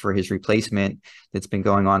search for his replacement that's been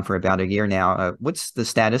going on for about a year now. What's the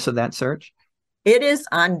status of that search? It is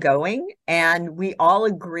ongoing, and we all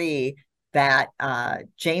agree that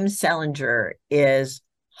James Selinger is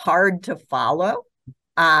hard to follow.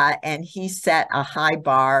 And he set a high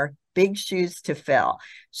bar, big shoes to fill.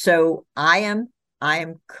 So I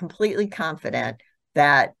am completely confident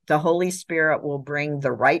that the Holy Spirit will bring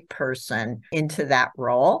the right person into that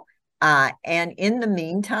role. And in the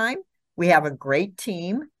meantime, we have a great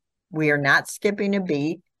team. We are not skipping a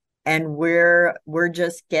beat, and we're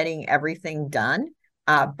just getting everything done.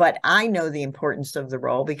 But I know the importance of the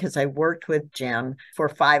role because I worked with Jim for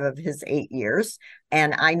 5 of his 8 years,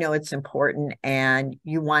 and I know it's important, and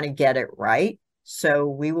you want to get it right. So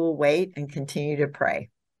we will wait and continue to pray.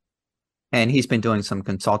 And he's been doing some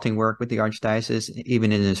consulting work with the Archdiocese,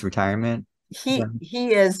 even in his retirement.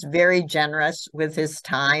 He is very generous with his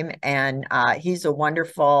time, and he's a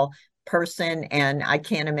wonderful person, and I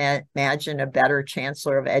can't imagine a better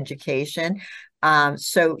chancellor of education.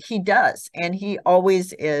 So he does, and he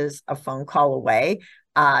always is a phone call away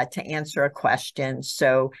to answer a question.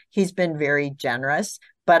 So he's been very generous,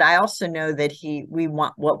 but I also know that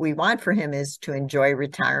what we want for him is to enjoy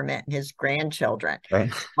retirement and his grandchildren. Right.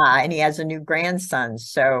 And he has a new grandson.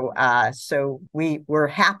 So we're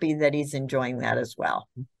happy that he's enjoying that as well.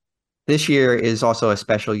 This year is also a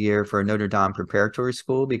special year for Notre Dame Preparatory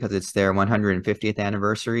School because it's their 150th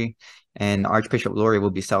anniversary, and Archbishop Laurie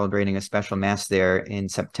will be celebrating a special mass there in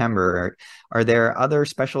September. Are there other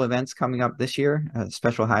special events coming up this year,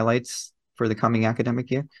 special highlights for the coming academic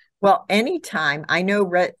year? Well, anytime. I know,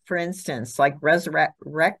 for instance, like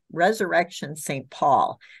Resurrection St.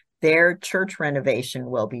 Paul, their church renovation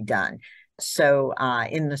will be done. So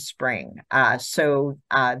in the spring.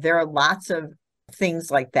 There are lots of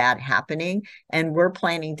things like that happening. And we're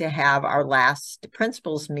planning to have our last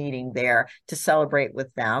principals meeting there to celebrate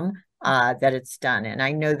with them that it's done. And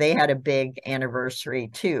I know they had a big anniversary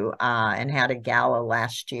too, and had a gala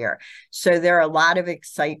last year. So there are a lot of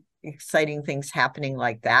exciting things happening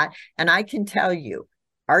like that. And I can tell you,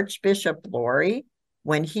 Archbishop Laurie,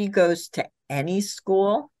 when he goes to any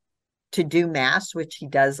school to do mass, which he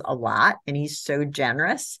does a lot, and he's so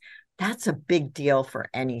generous, that's a big deal for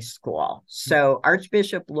any school. So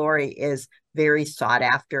Archbishop Laurie is very sought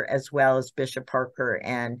after, as well as Bishop Parker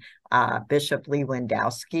and Bishop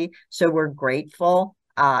Lewandowski. So we're grateful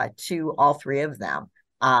to all three of them.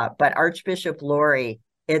 But Archbishop Laurie,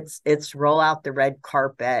 it's roll out the red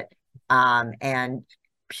carpet and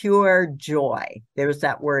pure joy. There's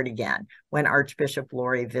that word again, when Archbishop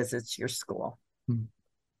Laurie visits your school.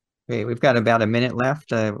 Great. We've got about a minute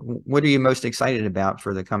left. What are you most excited about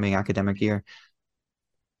for the coming academic year?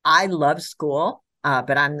 I love school,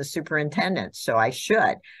 but I'm the superintendent, so I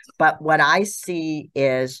should. But what I see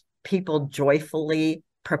is people joyfully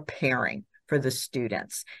preparing for the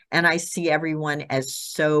students. And I see everyone as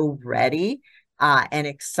so ready and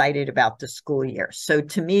excited about the school year. So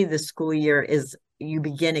to me, the school year is you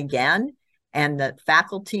begin again. And the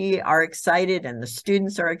faculty are excited and the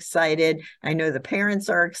students are excited. I know the parents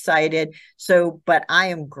are excited. But I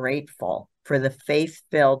am grateful for the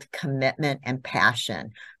faith-filled commitment and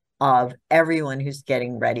passion of everyone who's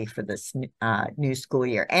getting ready for this new school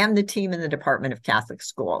year, and the team in the Department of Catholic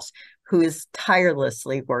Schools, who is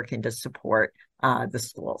tirelessly working to support the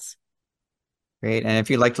schools. Great. And if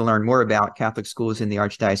you'd like to learn more about Catholic schools in the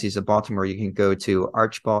Archdiocese of Baltimore, you can go to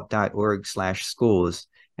archbalt.org/schools.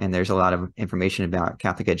 And there's a lot of information about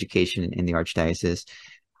Catholic education in the Archdiocese.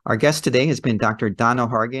 Our guest today has been Dr. Donna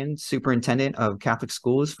Hargan, Superintendent of Catholic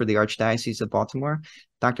Schools for the Archdiocese of Baltimore.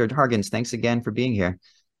 Dr. Hargans, thanks again for being here.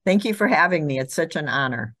 Thank you for having me. It's such an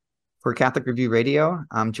honor. For Catholic Review Radio,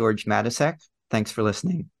 I'm George Matisek. Thanks for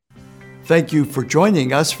listening. Thank you for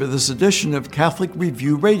joining us for this edition of Catholic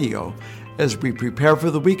Review Radio. As we prepare for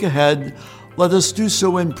the week ahead, let us do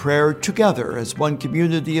so in prayer together as one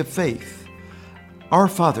community of faith. Our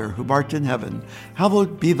Father, who art in heaven,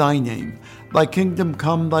 hallowed be thy name. Thy kingdom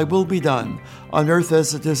come, thy will be done, on earth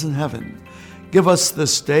as it is in heaven. Give us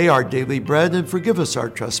this day our daily bread, and forgive us our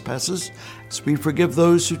trespasses, as we forgive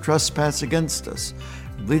those who trespass against us.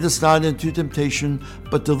 And lead us not into temptation,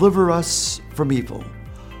 but deliver us from evil.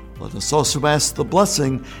 Let us also ask the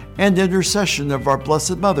blessing and intercession of our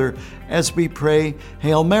Blessed Mother as we pray,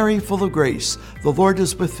 Hail Mary, full of grace, the Lord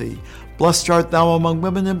is with thee. Blessed art thou among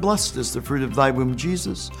women, and blessed is the fruit of thy womb,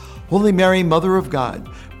 Jesus. Holy Mary, Mother of God,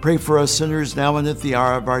 pray for us sinners now and at the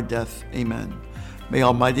hour of our death. Amen. May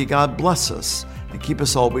Almighty God bless us and keep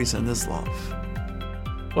us always in his love.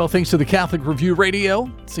 Well, thanks to the Catholic Review Radio.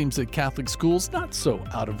 It seems that Catholic schools not so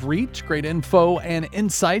out of reach. Great info and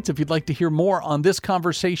insights. If you'd like to hear more on this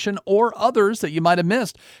conversation or others that you might have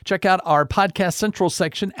missed, check out our Podcast Central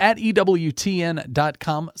section at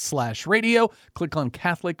EWTN.com/radio. Click on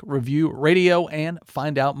Catholic Review Radio and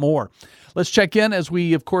find out more. Let's check in as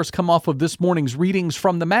we, of course, come off of this morning's readings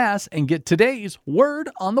from the Mass and get today's Word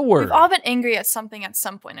on the Word. We've all been angry at something at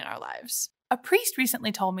some point in our lives. A priest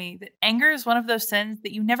recently told me that anger is one of those sins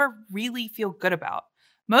that you never really feel good about.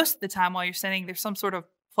 Most of the time while you're sinning, there's some sort of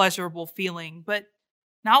pleasurable feeling, but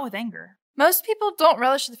not with anger. Most people don't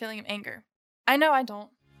relish the feeling of anger. I know I don't.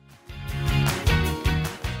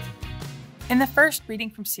 In the first reading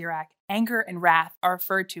from Sirach, anger and wrath are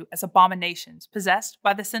referred to as abominations possessed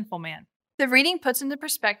by the sinful man. The reading puts into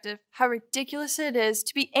perspective how ridiculous it is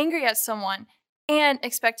to be angry at someone and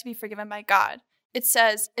expect to be forgiven by God. It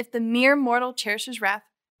says, if the mere mortal cherishes wrath,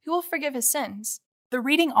 who will forgive his sins? The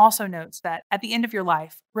reading also notes that at the end of your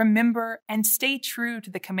life, remember and stay true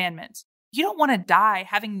to the commandments. You don't want to die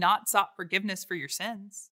having not sought forgiveness for your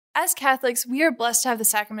sins. As Catholics, we are blessed to have the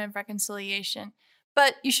sacrament of reconciliation,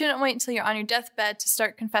 but you shouldn't wait until you're on your deathbed to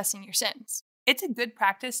start confessing your sins. It's a good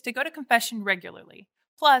practice to go to confession regularly.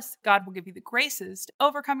 Plus, God will give you the graces to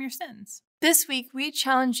overcome your sins. This week, we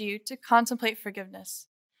challenge you to contemplate forgiveness.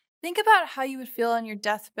 Think about how you would feel on your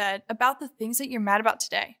deathbed about the things that you're mad about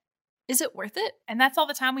today. Is it worth it? And that's all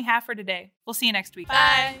the time we have for today. We'll see you next week.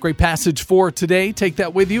 Bye. Great passage for today. Take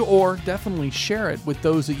that with you, or definitely share it with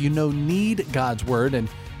those that you know need God's word. And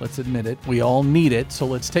let's admit it, we all need it. So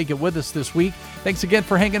let's take it with us this week. Thanks again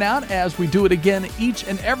for hanging out as we do it again each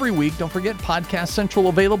and every week. Don't forget, Podcast Central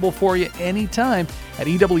available for you anytime at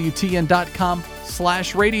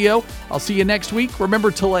EWTN.com/radio. I'll see you next week.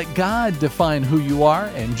 Remember to let God define who you are,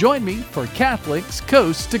 and join me for Catholics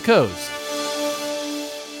Coast to Coast.